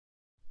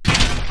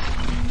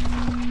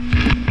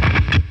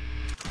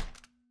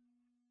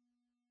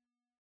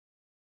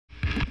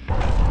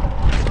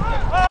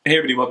Hey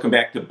everybody, welcome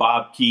back to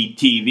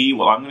BobkeTV.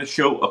 Well, I'm going to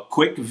show a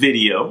quick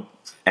video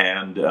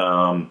and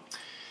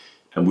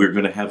we're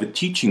going to have a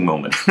teaching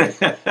moment.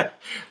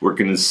 We're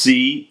going to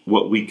see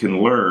what we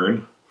can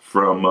learn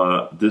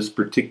from this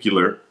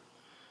particular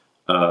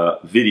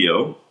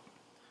video.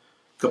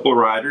 A couple of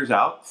riders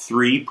out,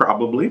 3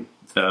 probably,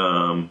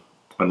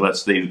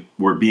 unless they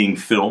were being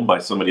filmed by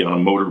somebody on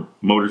a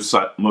motor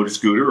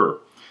scooter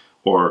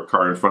or a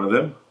car in front of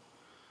them.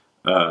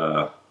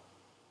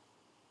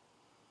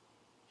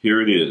 Here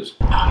it is.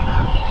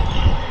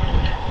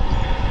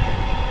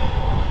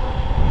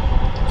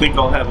 Think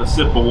I'll have a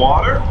sip of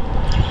water.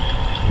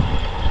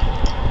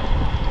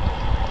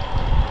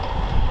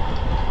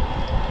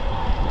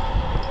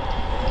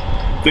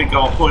 Think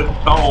I'll put,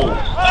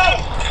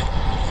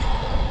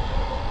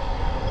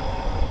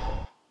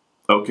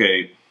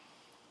 Okay,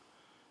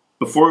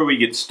 before we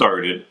get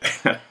started,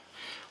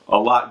 a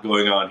lot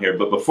going on here,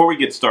 but before we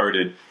get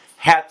started,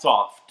 hats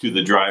off to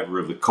the driver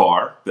of the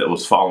car that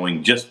was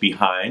following just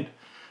behind.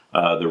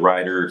 The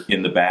rider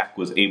in the back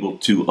was able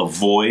to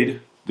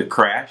avoid the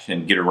crash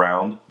and get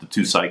around the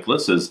 2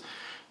 cyclists as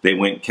they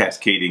went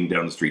cascading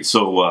down the street.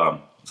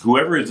 So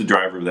whoever is the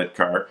driver of that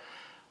car,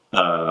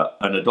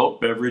 an adult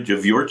beverage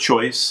of your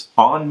choice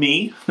on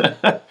me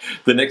the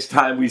next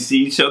time we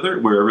see each other,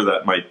 wherever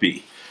that might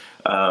be.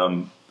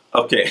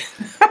 Okay.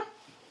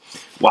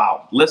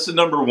 Wow. Lesson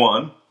number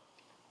 1.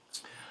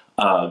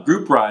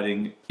 Group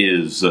riding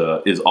is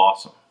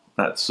awesome.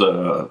 That's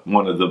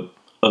one of the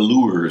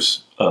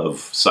allures of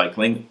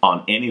cycling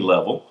on any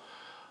level.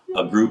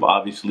 A group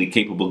obviously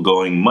capable of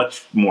going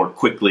much more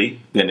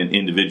quickly than an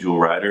individual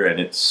rider, and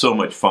it's so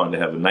much fun to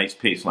have a nice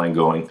pace line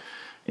going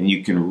and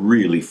you can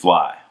really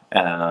fly.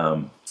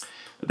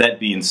 That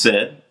being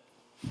said,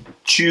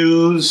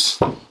 choose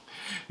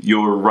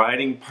your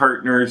riding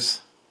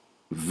partners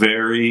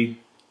very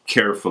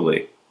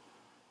carefully.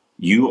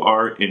 You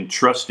are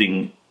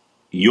entrusting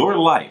your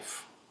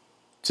life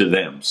to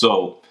them.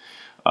 So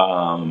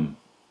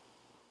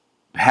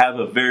have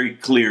a very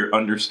clear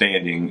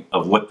understanding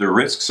of what the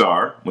risks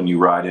are when you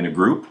ride in a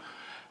group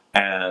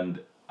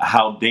and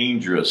how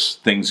dangerous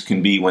things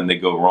can be when they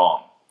go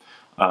wrong.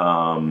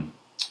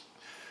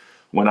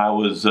 When I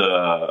was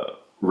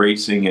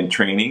racing and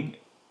training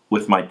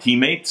with my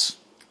teammates,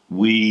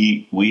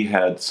 we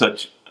had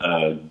such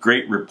a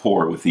great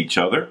rapport with each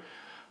other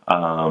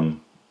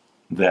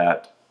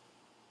that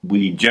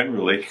we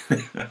generally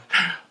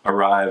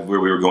arrived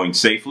where we were going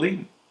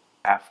safely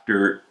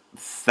after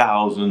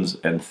thousands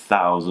and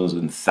thousands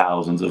and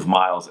thousands of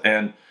miles,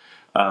 and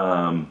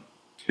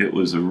it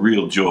was a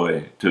real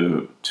joy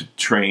to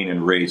train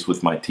and race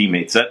with my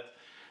teammates. That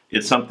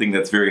is something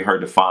that's very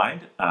hard to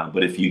find,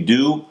 but if you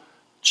do,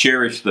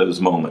 cherish those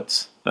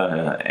moments.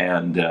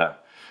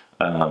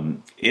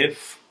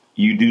 If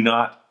you do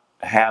not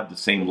have the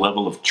same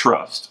level of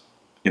trust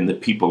in the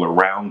people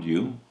around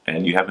you,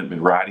 and you haven't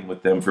been riding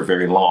with them for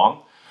very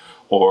long,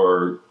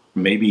 or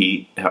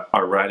maybe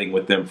are riding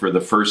with them for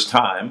the first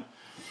time,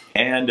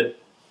 and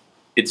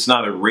it's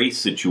not a race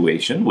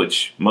situation,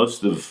 which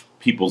most of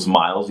people's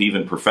miles,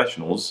 even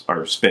professionals,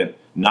 are spent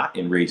not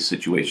in race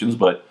situations,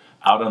 but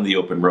out on the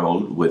open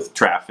road with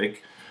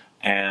traffic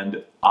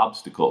and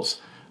obstacles.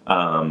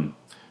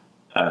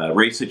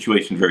 Race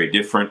situation, very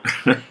different.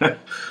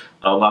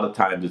 A lot of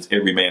times it's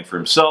every man for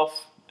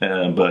himself,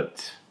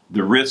 but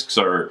the risks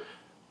are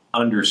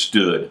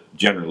understood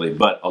generally.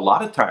 But a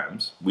lot of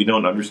times we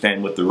don't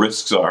understand what the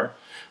risks are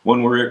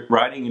when we're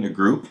riding in a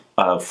group,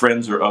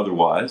 friends or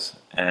otherwise,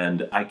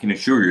 and I can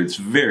assure you it's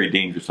very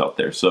dangerous out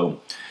there.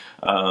 So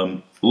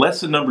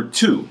lesson number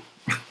 2,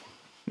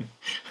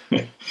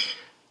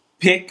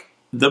 pick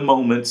the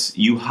moments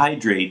you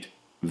hydrate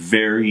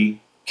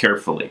very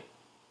carefully.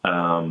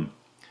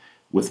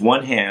 With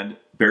one hand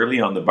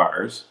barely on the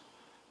bars,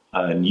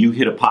 and you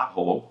hit a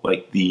pothole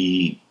like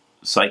the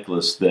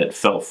cyclist that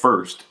fell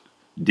first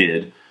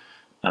did,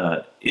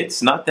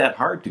 it's not that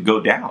hard to go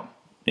down.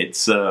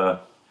 It's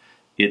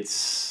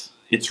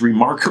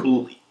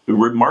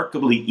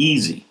remarkably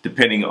easy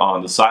depending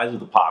on the size of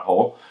the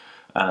pothole.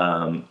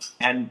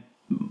 And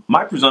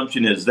my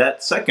presumption is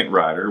that second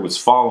rider was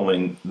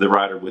following the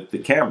rider with the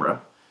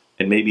camera,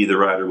 and maybe the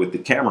rider with the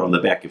camera on the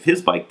back of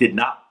his bike did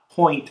not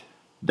point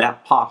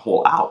that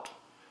pothole out.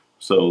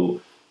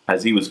 So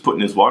as he was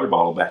putting his water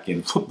bottle back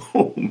in,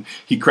 boom,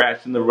 he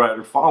crashed and the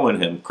rider following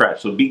him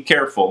crashed. So be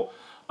careful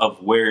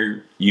of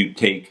where you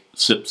take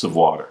sips of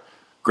water.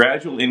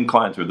 Gradual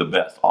inclines are the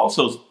best.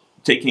 Also,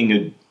 taking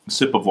a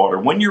sip of water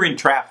when you're in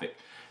traffic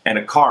and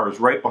a car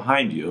is right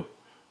behind you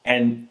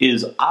and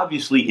is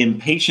obviously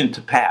impatient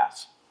to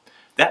pass,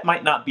 that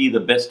might not be the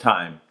best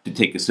time to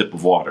take a sip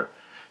of water.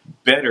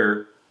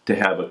 Better to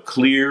have a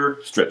clear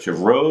stretch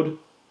of road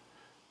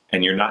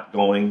and you're not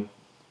going,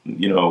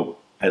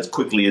 as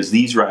quickly as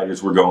these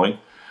riders were going,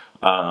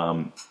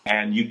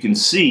 and you can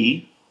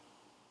see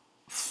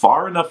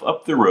far enough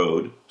up the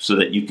road so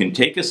that you can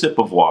take a sip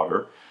of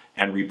water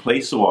and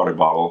replace the water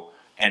bottle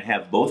and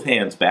have both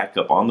hands back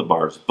up on the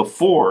bars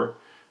before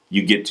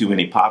you get to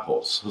any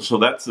potholes. So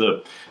that's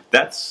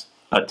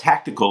a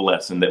tactical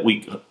lesson that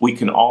we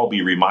can all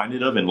be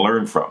reminded of and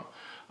learn from.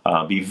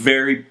 Be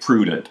very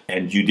prudent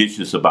and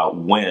judicious about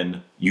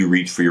when you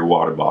reach for your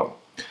water bottle.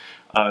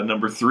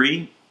 Number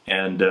 3,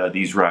 and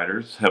these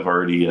riders have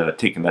already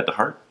taken that to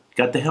heart,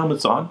 got the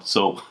helmets on,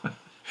 so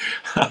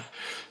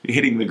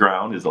hitting the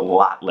ground is a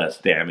lot less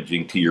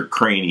damaging to your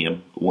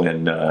cranium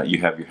when you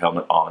have your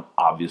helmet on,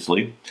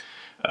 obviously.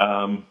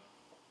 What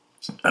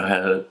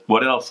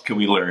else can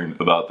we learn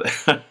about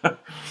that?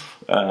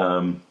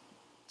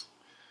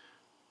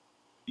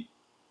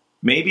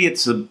 Maybe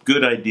it's a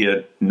good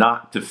idea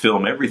not to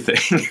film everything.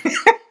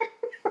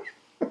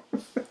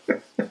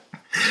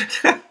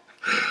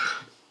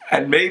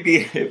 And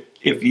maybe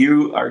if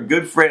you are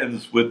good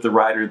friends with the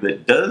rider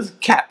that does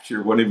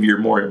capture one of your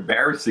more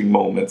embarrassing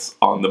moments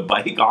on the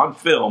bike on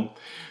film,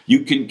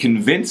 you can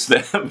convince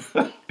them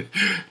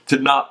to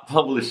not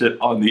publish it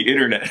on the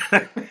internet.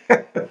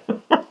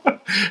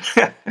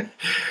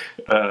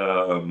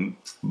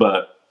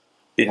 But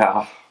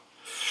yeah,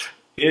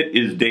 it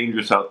is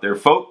dangerous out there,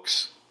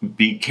 folks.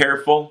 Be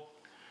careful.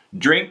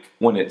 Drink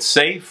when it's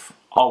safe.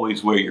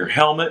 Always wear your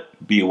helmet.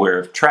 Be aware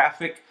of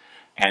traffic.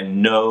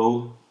 And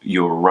know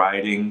your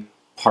riding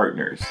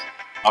partners.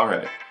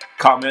 Alright,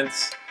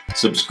 comments,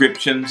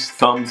 subscriptions,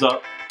 thumbs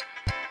up.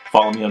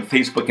 Follow me on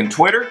Facebook and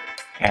Twitter.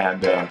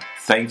 And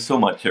thanks so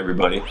much,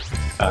 everybody.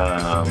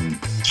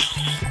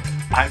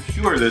 I'm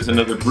sure there's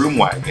another broom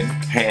wagon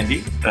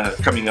handy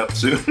coming up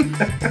soon.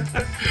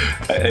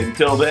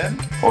 Until then,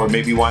 or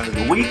maybe one of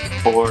the week,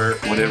 or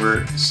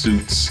whatever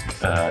suits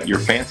your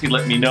fancy.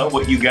 Let me know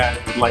what you guys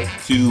would like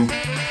to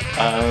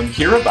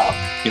hear about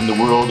in the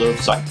world of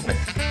cycling.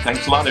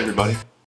 Thanks a lot, everybody.